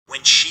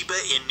When Shiba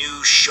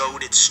Inu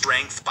showed its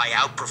strength by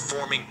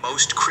outperforming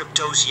most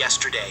cryptos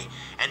yesterday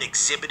and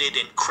exhibited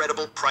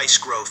incredible price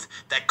growth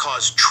that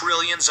caused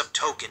trillions of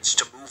tokens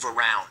to move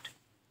around.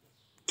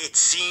 It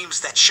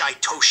seems that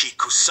Shytoshi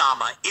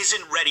Kusama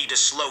isn't ready to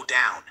slow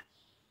down.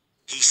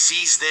 He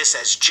sees this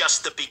as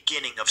just the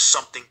beginning of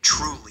something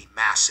truly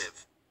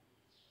massive.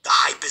 The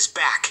hype is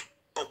back,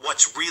 but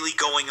what's really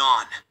going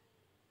on?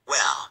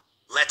 Well,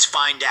 let's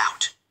find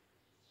out.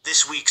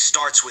 This week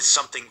starts with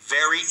something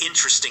very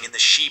interesting in the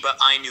Shiba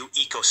Inu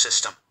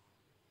ecosystem.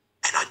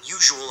 An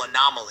unusual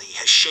anomaly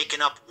has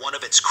shaken up one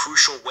of its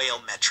crucial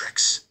whale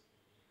metrics.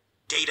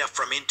 Data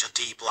from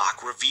Entity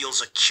Block reveals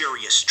a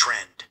curious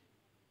trend.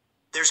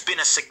 There's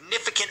been a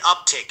significant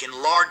uptick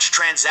in large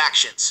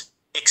transactions,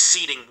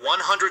 exceeding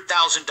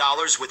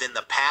 $100,000 within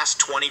the past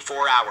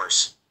 24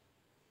 hours.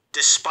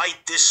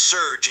 Despite this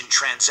surge in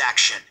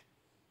transaction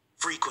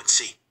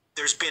frequency,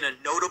 there's been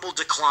a notable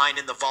decline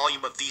in the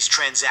volume of these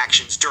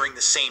transactions during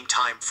the same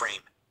time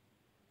frame.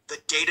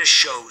 The data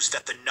shows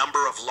that the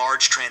number of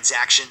large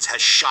transactions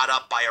has shot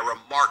up by a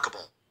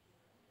remarkable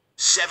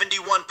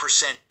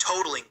 71%,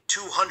 totaling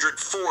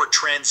 204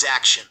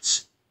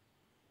 transactions.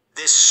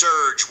 This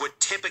surge would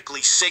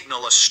typically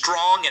signal a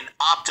strong and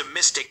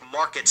optimistic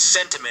market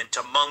sentiment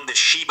among the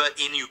Shiba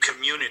Inu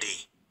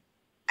community.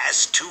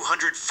 As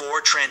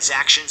 204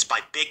 transactions by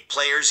big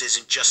players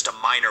isn't just a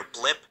minor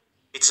blip,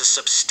 it's a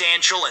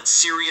substantial and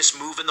serious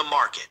move in the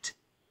market.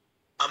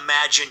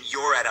 Imagine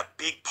you're at a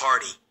big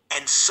party,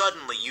 and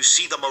suddenly you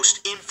see the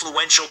most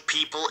influential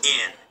people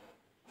in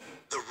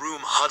the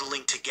room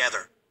huddling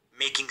together,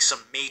 making some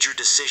major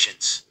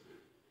decisions.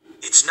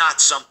 It's not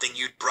something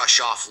you'd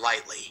brush off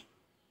lightly.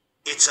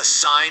 It's a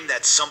sign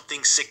that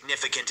something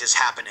significant is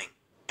happening,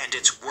 and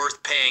it's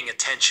worth paying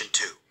attention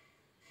to.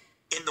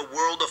 In the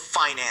world of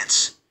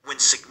finance, when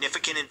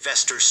significant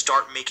investors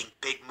start making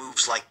big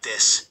moves like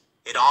this,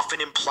 it often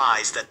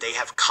implies that they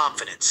have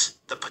confidence,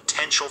 the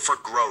potential for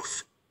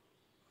growth.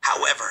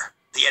 However,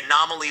 the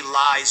anomaly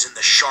lies in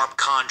the sharp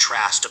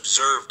contrast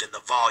observed in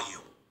the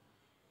volume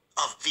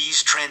of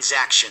these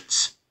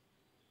transactions.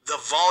 The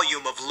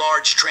volume of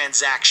large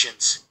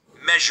transactions,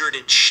 measured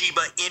in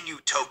Shiba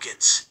Inu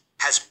tokens,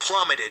 has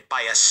plummeted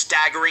by a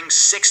staggering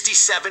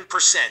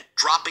 67%,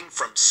 dropping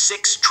from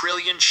 6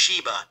 trillion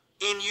Shiba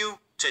Inu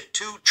to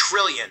 2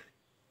 trillion.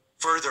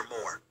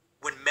 Furthermore,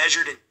 when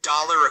measured in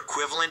dollar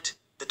equivalent,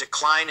 the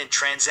decline in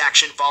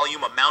transaction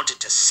volume amounted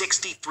to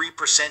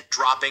 63%,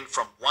 dropping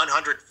from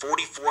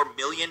 $144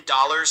 million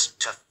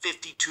to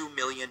 $52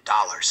 million.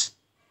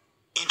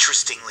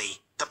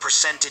 Interestingly, the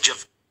percentage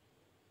of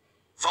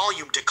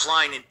volume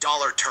decline in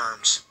dollar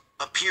terms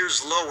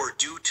appears lower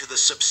due to the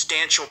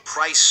substantial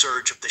price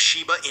surge of the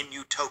Shiba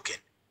Inu token.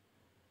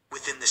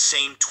 Within the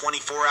same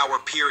 24-hour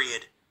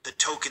period, the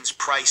token's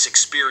price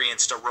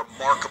experienced a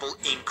remarkable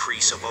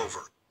increase of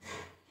over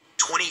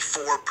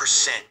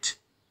 24%.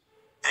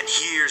 And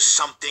here's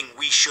something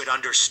we should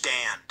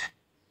understand.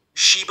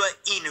 Shiba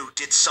Inu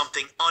did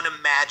something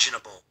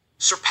unimaginable,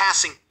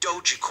 surpassing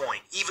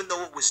Dogecoin even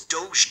though it was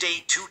Doge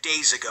Day 2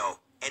 days ago,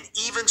 and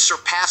even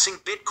surpassing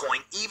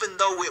Bitcoin even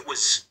though it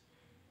was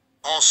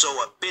also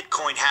a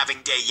Bitcoin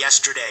halving day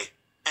yesterday,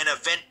 an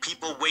event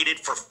people waited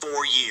for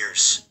 4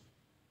 years.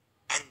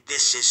 And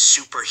this is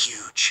super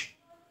huge.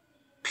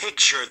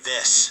 Picture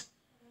this.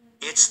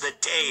 It's the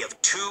day of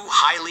 2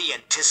 highly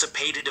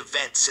anticipated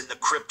events in the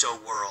crypto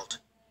world.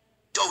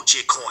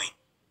 Dogecoin.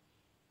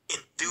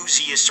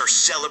 Enthusiasts are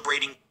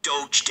celebrating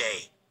Doge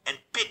Day, and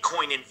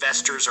Bitcoin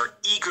investors are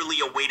eagerly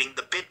awaiting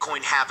the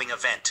Bitcoin halving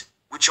event,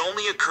 which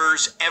only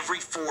occurs every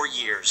 4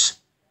 years.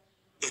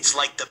 It's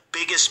like the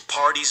biggest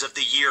parties of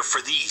the year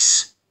for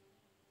these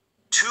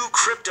 2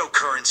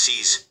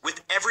 cryptocurrencies,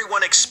 with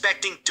everyone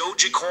expecting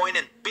Dogecoin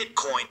and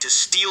Bitcoin to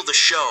steal the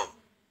show.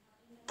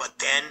 But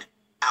then,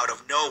 out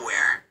of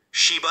nowhere,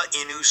 Shiba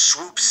Inu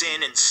swoops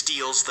in and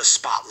steals the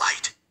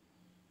spotlight.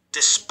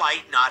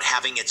 Despite not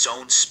having its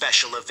own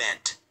special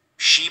event,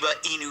 Shiba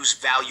Inu's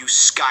value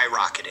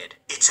skyrocketed.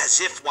 It's as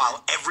if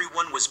while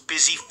everyone was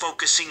busy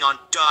focusing on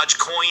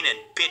Dogecoin and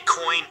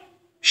Bitcoin,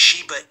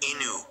 Shiba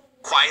Inu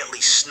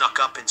quietly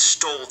snuck up and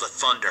stole the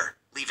thunder,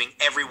 leaving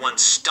everyone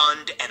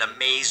stunned and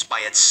amazed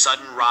by its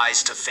sudden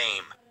rise to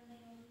fame.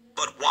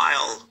 But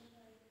while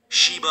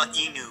Shiba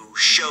Inu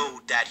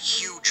showed that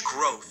huge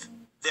growth,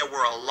 there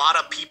were a lot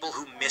of people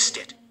who missed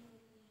it.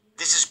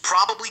 This is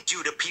probably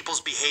due to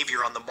people's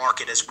behavior on the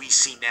market as we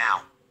see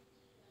now.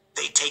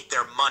 They take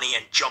their money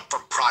and jump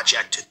from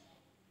project to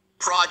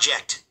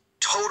project,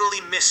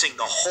 totally missing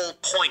the whole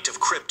point of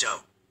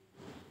crypto.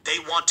 They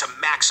want to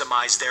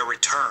maximize their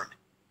return,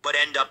 but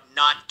end up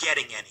not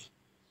getting any.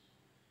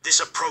 This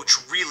approach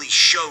really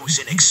shows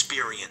in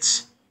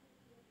experience.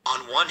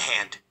 On one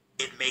hand,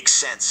 it makes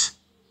sense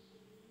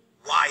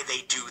why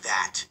they do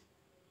that.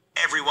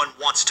 Everyone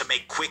wants to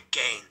make quick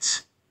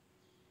gains.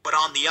 But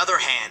on the other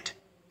hand,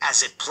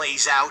 as it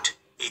plays out,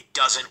 it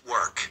doesn't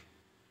work.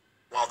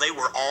 While they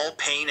were all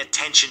paying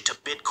attention to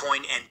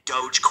Bitcoin and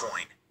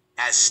Dogecoin,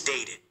 as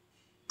stated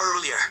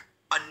earlier,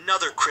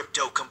 another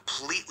crypto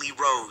completely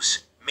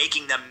rose,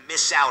 making them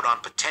miss out on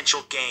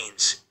potential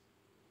gains.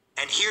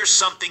 And here's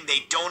something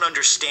they don't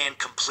understand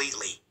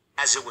completely,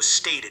 as it was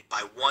stated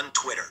by one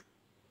Twitter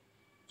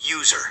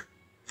user.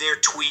 Their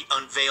tweet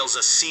unveils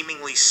a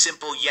seemingly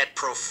simple yet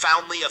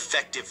profoundly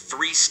effective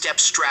three-step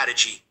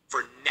strategy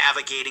for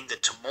navigating the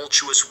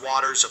tumultuous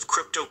waters of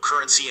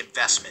cryptocurrency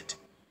investment.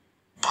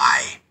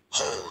 Buy,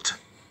 hold,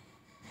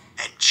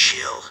 and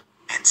chill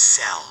and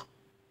sell.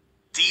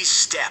 These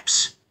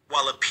steps,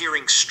 while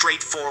appearing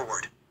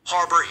straightforward,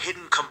 harbor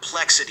hidden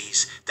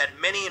complexities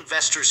that many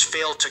investors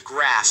fail to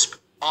grasp,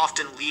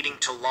 often leading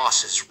to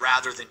losses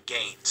rather than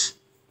gains.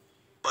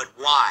 But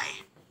why?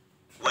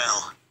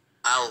 Well,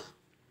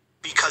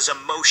 because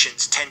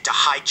emotions tend to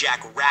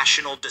hijack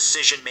rational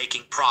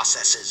decision-making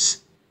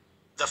processes.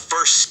 The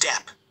first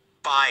step,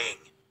 buying,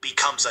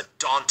 becomes a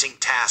daunting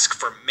task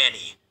for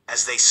many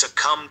as they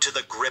succumb to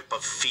the grip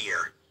of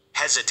fear,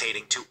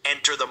 hesitating to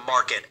enter the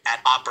market at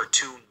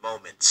opportune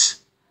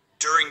moments.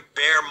 During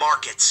bear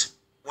markets,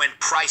 when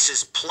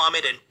prices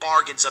plummet and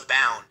bargains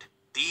abound,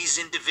 these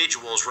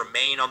individuals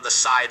remain on the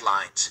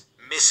sidelines,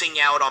 missing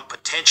out on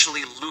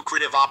potentially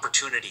lucrative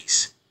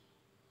opportunities.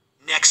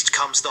 Next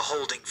comes the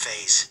holding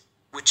phase,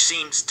 which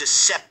seems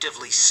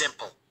deceptively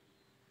simple.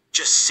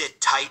 Just sit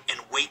tight and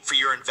wait for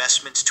your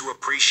investments to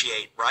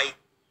appreciate, right?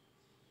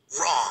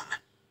 Wrong.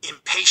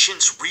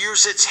 Impatience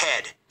rears its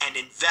head, and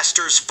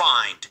investors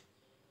find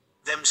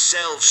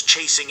themselves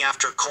chasing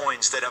after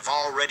coins that have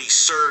already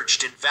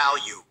surged in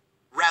value,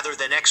 rather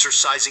than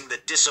exercising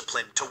the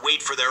discipline to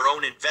wait for their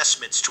own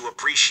investments to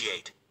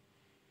appreciate.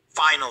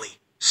 Finally,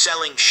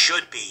 selling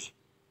should be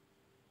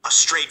a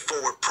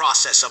straightforward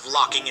process of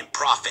locking in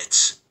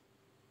profits.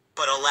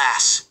 But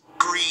alas,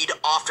 greed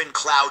often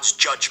clouds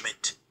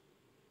judgment.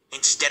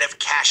 Instead of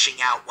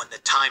cashing out when the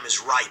time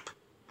is ripe,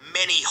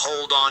 many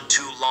hold on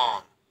too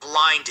long,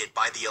 blinded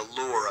by the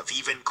allure of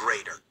even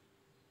greater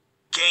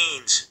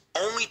gains,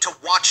 only to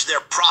watch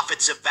their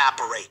profits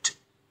evaporate.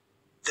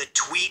 The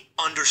tweet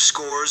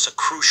underscores a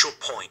crucial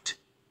point.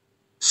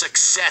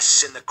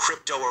 Success in the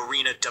crypto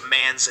arena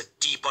demands a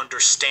deep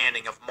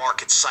understanding of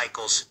market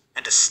cycles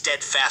and a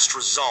steadfast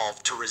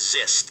resolve to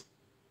resist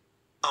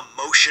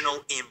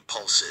emotional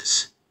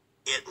impulses.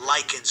 It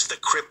likens the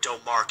crypto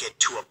market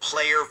to a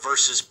player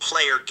versus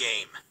player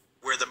game,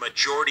 where the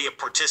majority of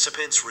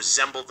participants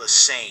resemble the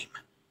same.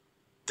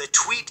 The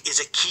tweet is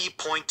a key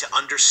point to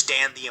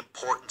understand the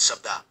importance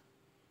of the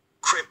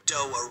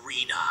crypto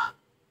arena.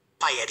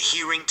 By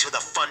adhering to the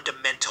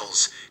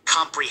fundamentals,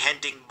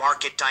 comprehending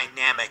market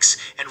dynamics,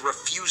 and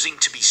refusing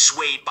to be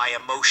swayed by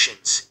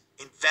emotions,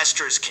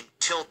 investors can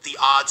tilt the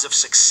odds of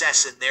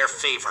success in their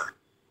favor.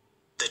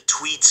 The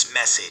tweet's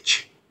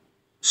message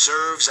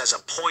serves as a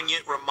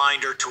poignant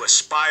reminder to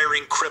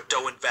aspiring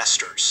crypto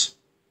investors.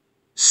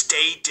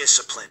 Stay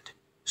disciplined,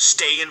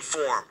 stay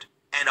informed,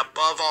 and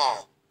above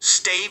all,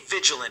 stay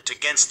vigilant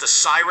against the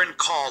siren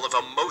call of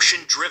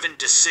emotion-driven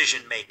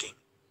decision-making.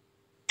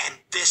 And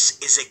this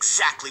is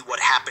exactly what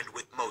happened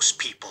with most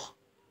people,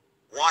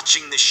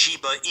 watching the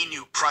Shiba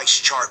Inu price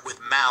chart with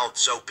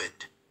mouths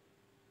opened,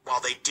 while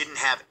they didn't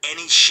have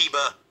any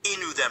Shiba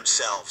Inu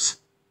themselves.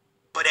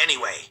 But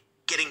anyway,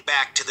 getting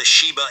back to the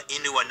Shiba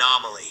Inu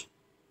anomaly.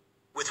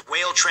 With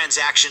whale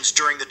transactions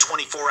during the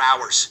 24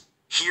 hours,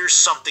 here's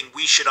something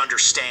we should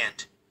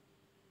understand.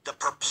 The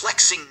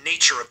perplexing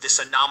nature of this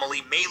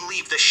anomaly may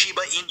leave the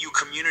Shiba Inu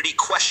community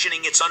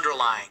questioning its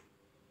underlying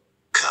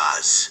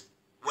cause.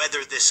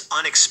 Whether this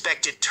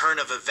unexpected turn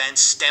of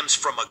events stems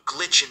from a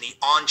glitch in the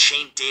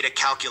on-chain data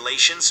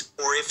calculations,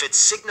 or if it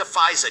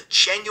signifies a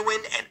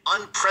genuine and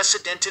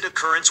unprecedented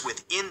occurrence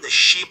within the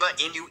Shiba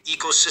Inu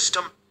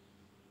ecosystem,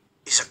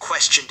 is a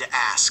question to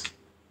ask.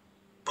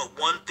 But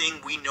one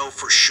thing we know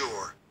for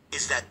sure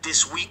is that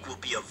this week will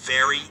be a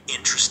very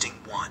interesting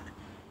one.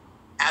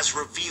 As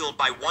revealed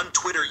by one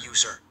Twitter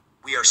user,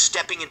 we are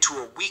stepping into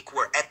a week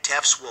where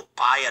ETFs will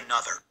buy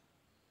another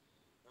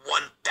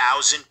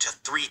 1,000 to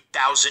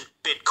 3,000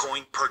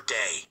 Bitcoin per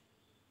day.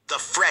 The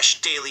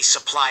fresh daily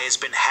supply has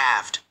been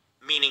halved,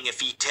 meaning if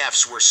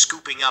ETFs were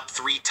scooping up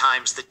 3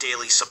 times the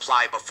daily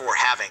supply before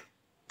halving,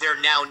 they're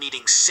now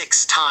needing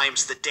 6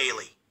 times the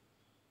daily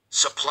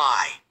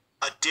supply.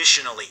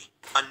 Additionally,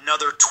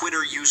 another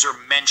Twitter user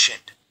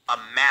mentioned a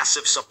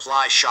massive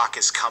supply shock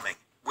is coming.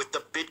 With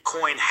the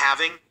Bitcoin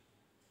halving,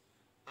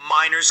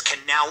 miners can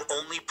now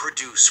only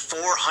produce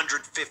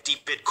 450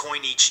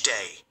 Bitcoin each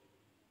day.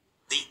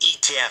 The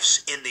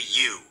ETFs in the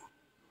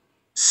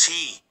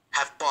U.S.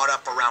 have bought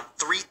up around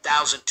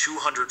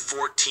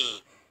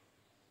 3,214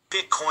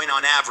 Bitcoin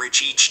on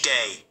average each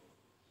day.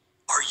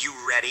 Are you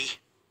ready?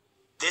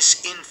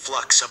 This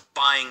influx of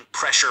buying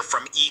pressure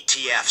from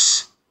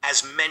ETFs,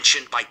 as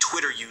mentioned by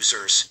Twitter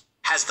users,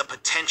 has the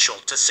potential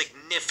to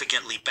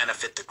significantly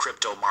benefit the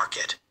crypto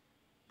market.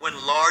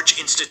 When large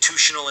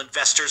institutional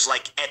investors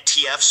like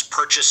ETFs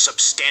purchase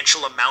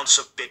substantial amounts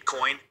of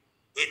Bitcoin,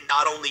 it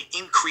not only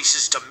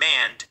increases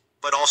demand,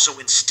 but also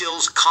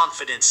instills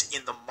confidence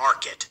in the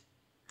market.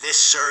 This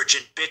surge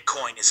in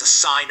Bitcoin is a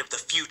sign of the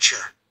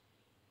future.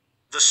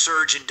 The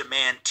surge in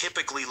demand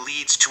typically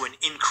leads to an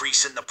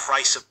increase in the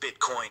price of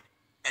Bitcoin,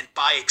 and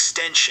by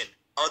extension,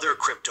 other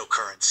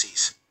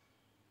cryptocurrencies.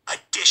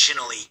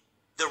 Additionally,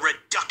 the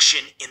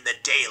reduction in the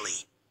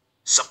daily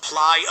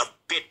supply of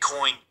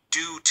Bitcoin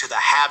due to the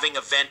halving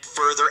event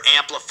further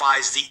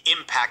amplifies the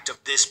impact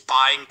of this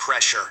buying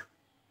pressure.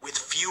 With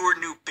fewer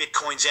new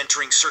Bitcoins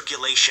entering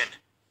circulation,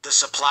 the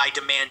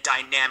supply-demand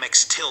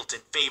dynamics tilt in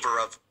favor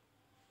of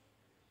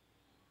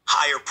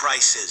higher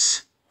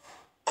prices.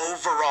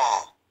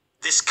 Overall,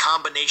 this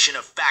combination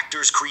of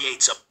factors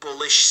creates a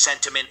bullish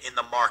sentiment in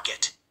the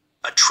market,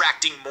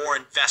 attracting more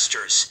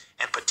investors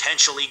and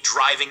potentially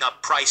driving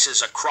up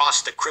prices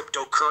across the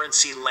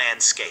cryptocurrency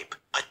landscape.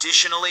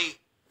 Additionally,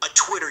 a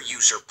Twitter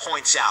user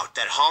points out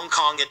that Hong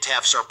Kong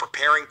ETFs are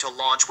preparing to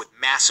launch with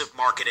massive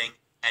marketing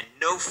and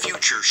no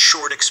future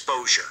short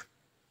exposure.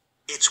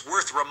 It's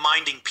worth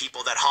reminding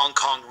people that Hong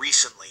Kong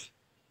recently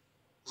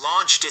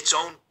launched its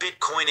own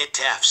Bitcoin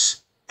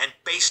ETFs, and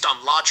based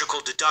on logical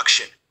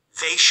deduction,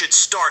 they should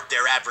start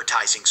their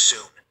advertising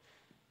soon.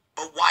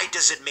 But why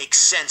does it make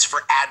sense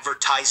for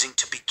advertising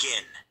to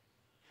begin?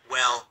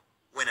 Well,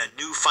 when a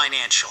new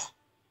financial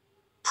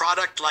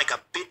product like a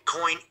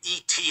Bitcoin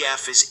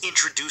ETF is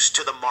introduced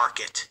to the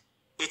market,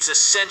 it's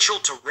essential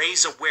to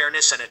raise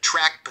awareness and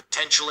attract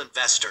potential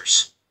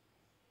investors.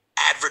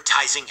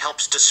 Advertising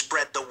helps to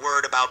spread the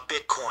word about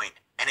Bitcoin,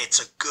 and it's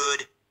a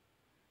good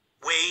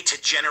way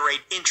to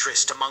generate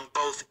interest among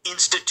both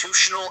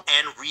institutional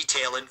and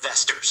retail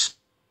investors.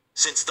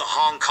 Since the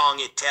Hong Kong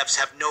ETFs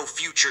have no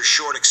future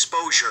short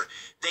exposure,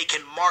 they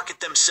can market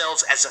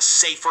themselves as a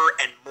safer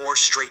and more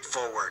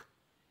straightforward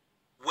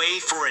way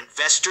for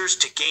investors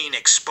to gain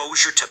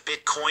exposure to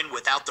Bitcoin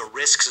without the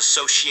risks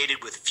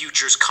associated with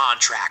futures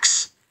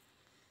contracts.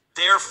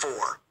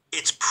 Therefore,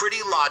 it's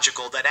pretty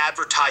logical that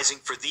advertising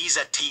for these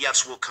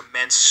ETFs will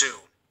commence soon.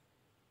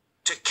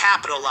 To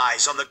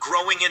capitalize on the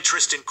growing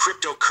interest in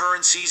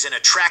cryptocurrencies and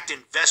attract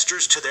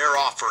investors to their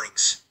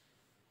offerings.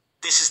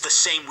 This is the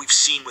same we've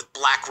seen with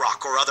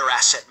BlackRock or other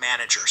asset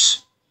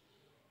managers.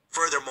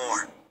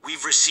 Furthermore,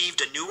 we've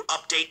received a new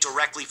update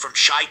directly from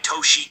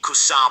Shytoshi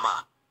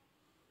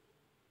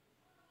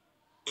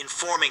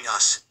informing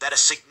us that a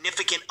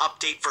significant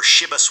update for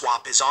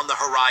shibaswap is on the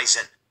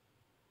horizon,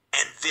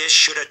 and this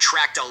should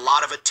attract a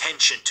lot of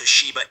attention to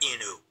Shiba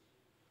Inu.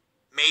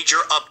 Major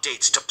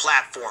updates to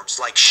platforms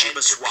like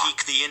shibaswap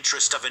pique the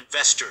interest of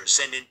investors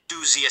and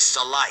enthusiasts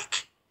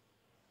alike.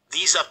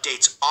 These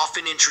updates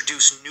often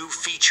introduce new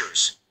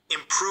features,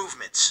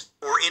 improvements,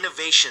 or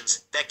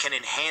innovations that can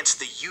enhance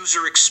the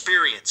user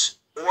experience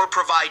or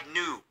provide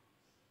new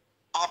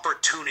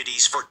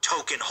opportunities for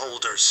token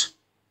holders.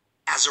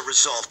 As a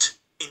result,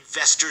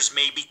 investors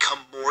may become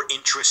more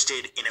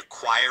interested in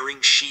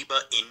acquiring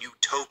Shiba Inu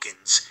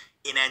tokens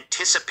in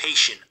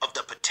anticipation of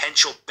the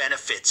potential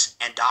benefits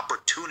and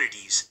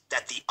opportunities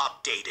that the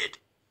updated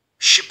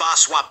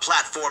shibaswap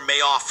platform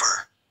may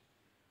offer.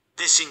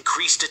 This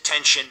increased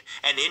attention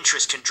and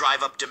interest can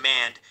drive up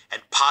demand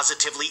and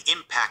positively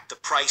impact the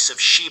price of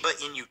Shiba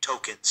Inu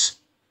tokens.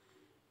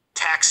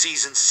 Tax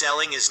season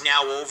selling is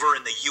now over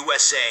in the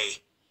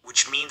USA,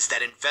 which means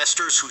that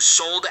investors who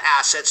sold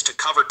assets to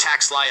cover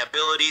tax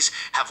liabilities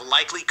have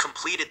likely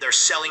completed their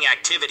selling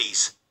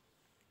activities.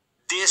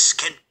 This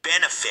can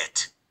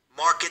benefit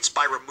markets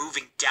by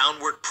removing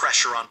downward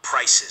pressure on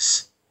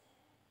prices.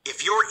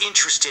 If you're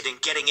interested in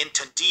getting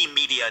into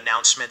media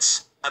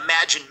announcements,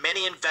 imagine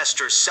many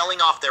investors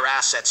selling off their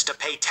assets to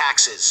pay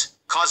taxes,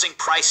 causing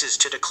prices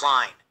to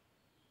decline.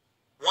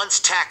 Once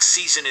tax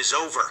season is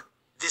over,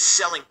 this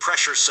selling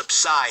pressure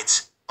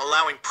subsides,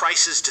 allowing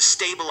prices to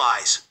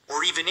stabilize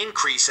or even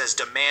increase as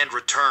demand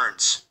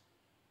returns.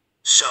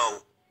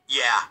 So,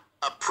 yeah,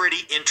 a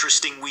pretty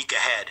interesting week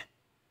ahead.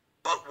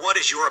 But what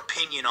is your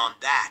opinion on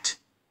that?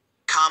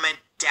 Comment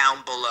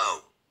down below.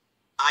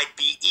 I'd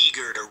be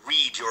eager to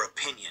read your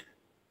opinion.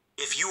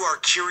 If you are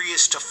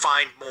curious to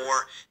find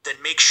more, then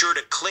make sure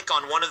to click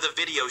on one of the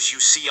videos you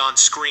see on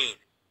screen.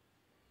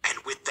 And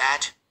with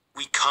that,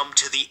 we come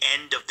to the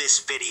end of this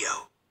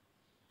video.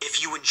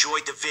 If you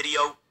enjoyed the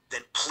video,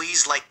 then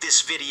please like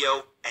this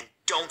video and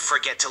don't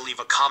forget to leave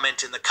a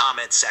comment in the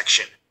comment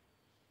section.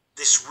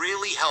 This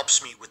really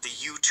helps me with the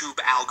YouTube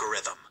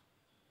algorithm.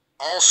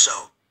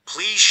 Also,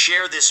 please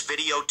share this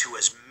video to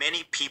as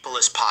many people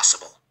as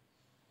possible.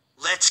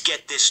 Let's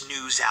get this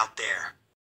news out there.